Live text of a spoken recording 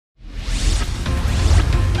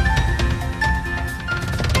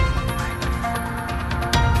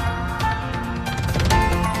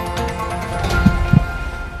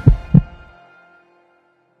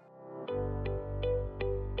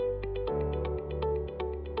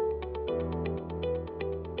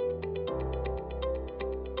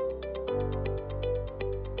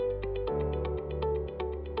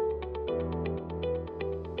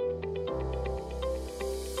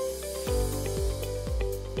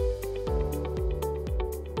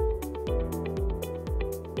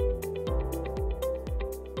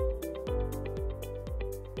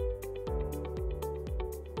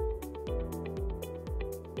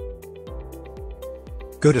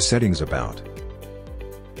Go to Settings About.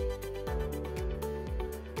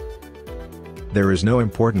 There is no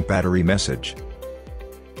important battery message.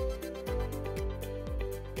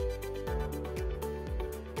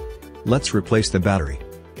 Let's replace the battery.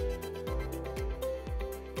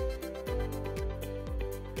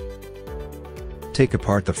 Take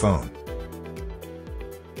apart the phone.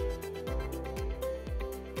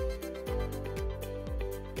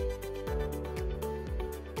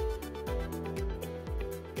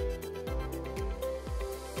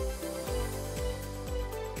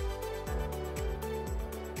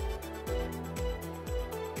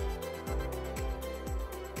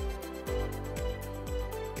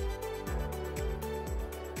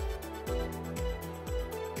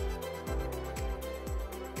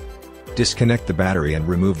 Disconnect the battery and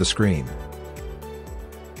remove the screen.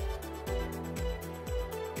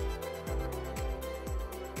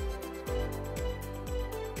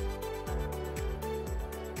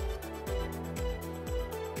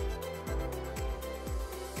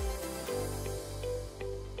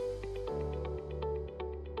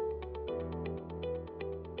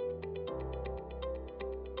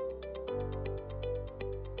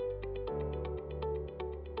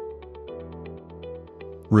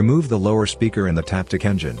 Remove the lower speaker and the Taptic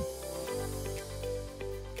engine.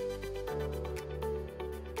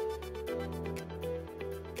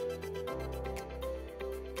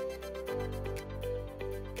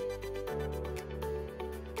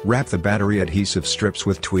 Wrap the battery adhesive strips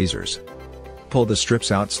with tweezers. Pull the strips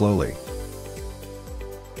out slowly.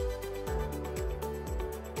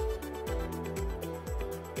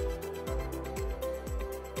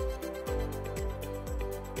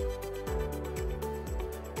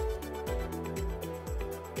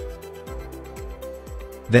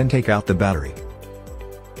 Then take out the battery.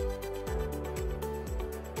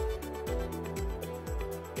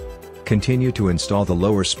 Continue to install the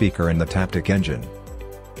lower speaker and the Taptic engine.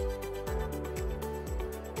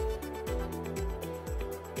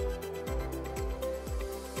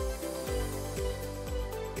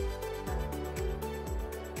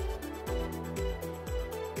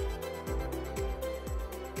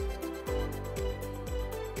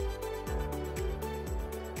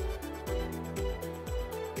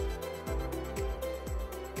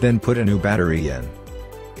 Then put a new battery in.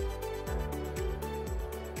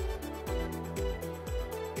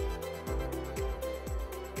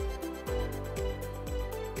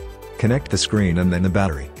 Connect the screen and then the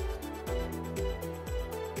battery.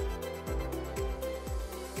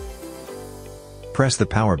 Press the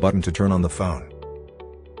power button to turn on the phone.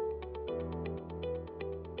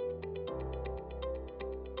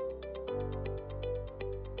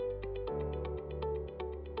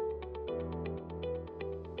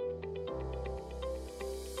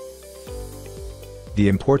 The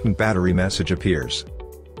important battery message appears.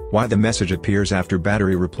 Why the message appears after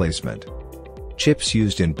battery replacement? Chips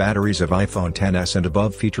used in batteries of iPhone XS and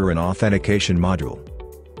above feature an authentication module,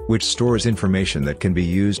 which stores information that can be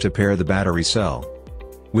used to pair the battery cell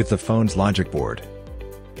with the phone's logic board.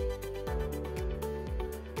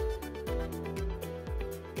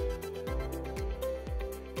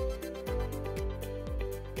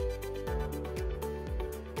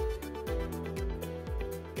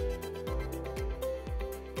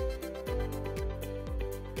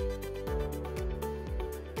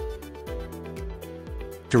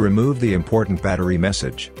 To remove the important battery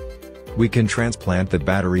message, we can transplant the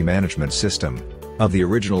battery management system of the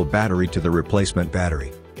original battery to the replacement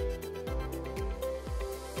battery.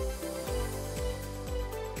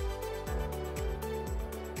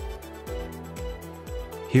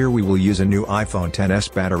 Here we will use a new iPhone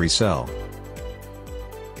XS battery cell.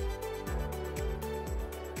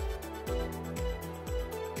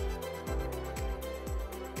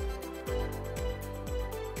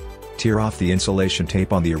 Tear off the insulation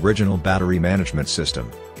tape on the original battery management system.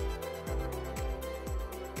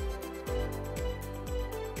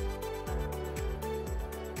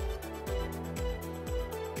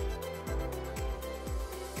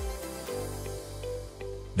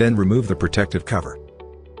 Then remove the protective cover.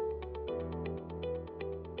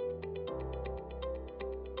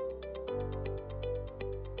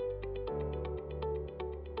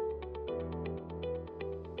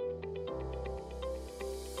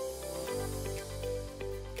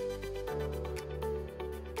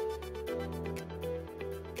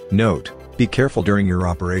 Note: be careful during your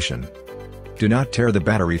operation. Do not tear the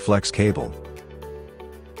battery flex cable.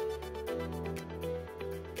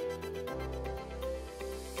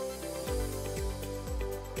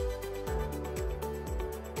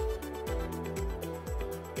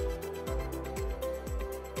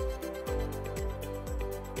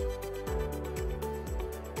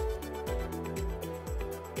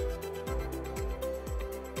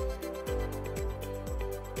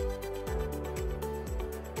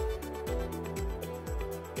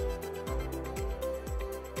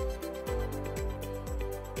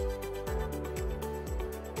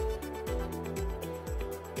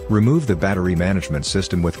 Remove the battery management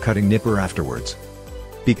system with cutting nipper afterwards.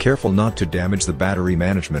 Be careful not to damage the battery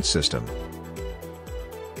management system.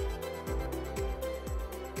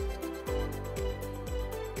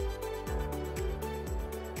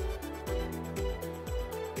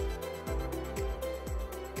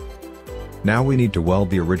 Now we need to weld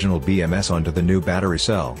the original BMS onto the new battery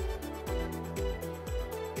cell.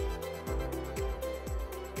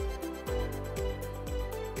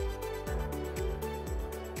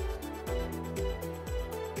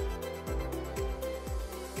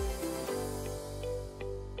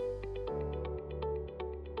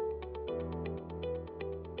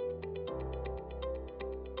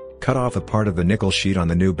 Cut off a part of the nickel sheet on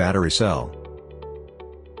the new battery cell.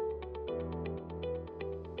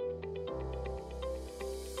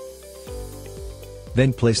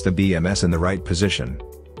 Then place the BMS in the right position.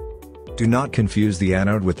 Do not confuse the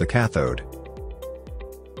anode with the cathode.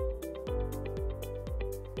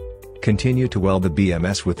 Continue to weld the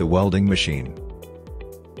BMS with the welding machine.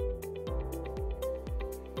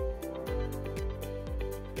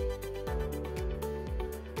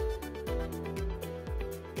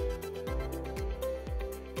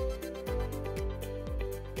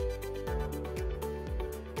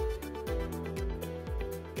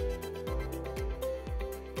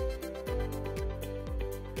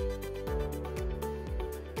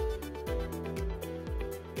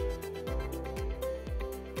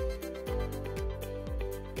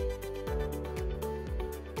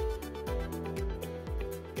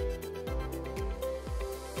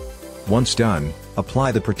 Once done,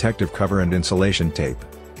 apply the protective cover and insulation tape.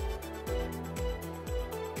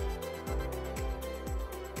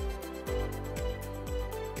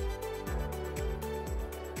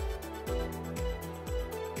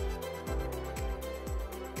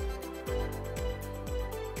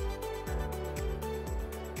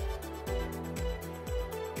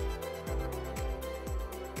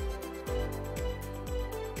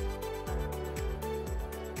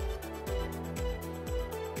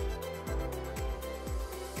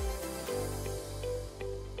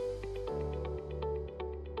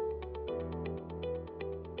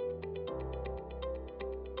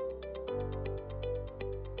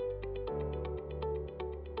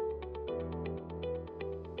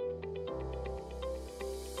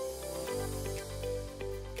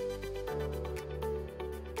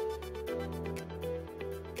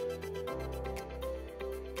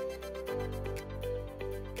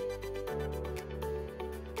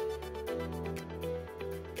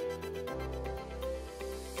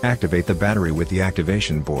 Activate the battery with the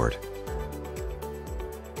activation board.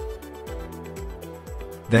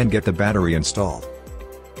 Then get the battery installed.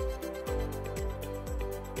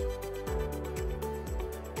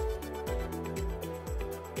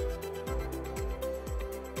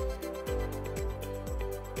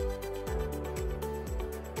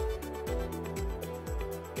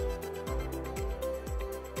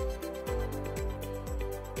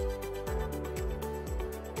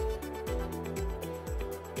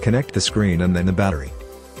 Connect the screen and then the battery.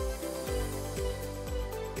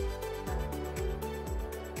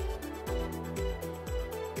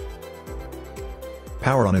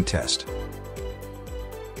 Power on and test.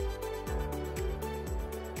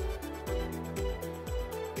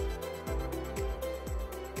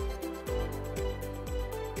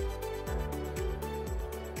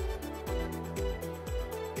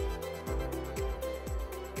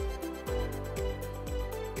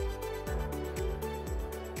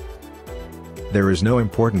 There is no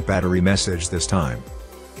important battery message this time.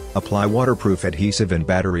 Apply waterproof adhesive and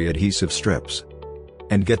battery adhesive strips.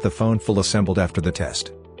 And get the phone full assembled after the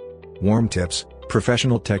test. Warm tips,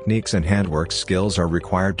 professional techniques and handwork skills are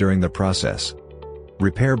required during the process.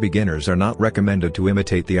 Repair beginners are not recommended to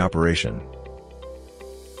imitate the operation.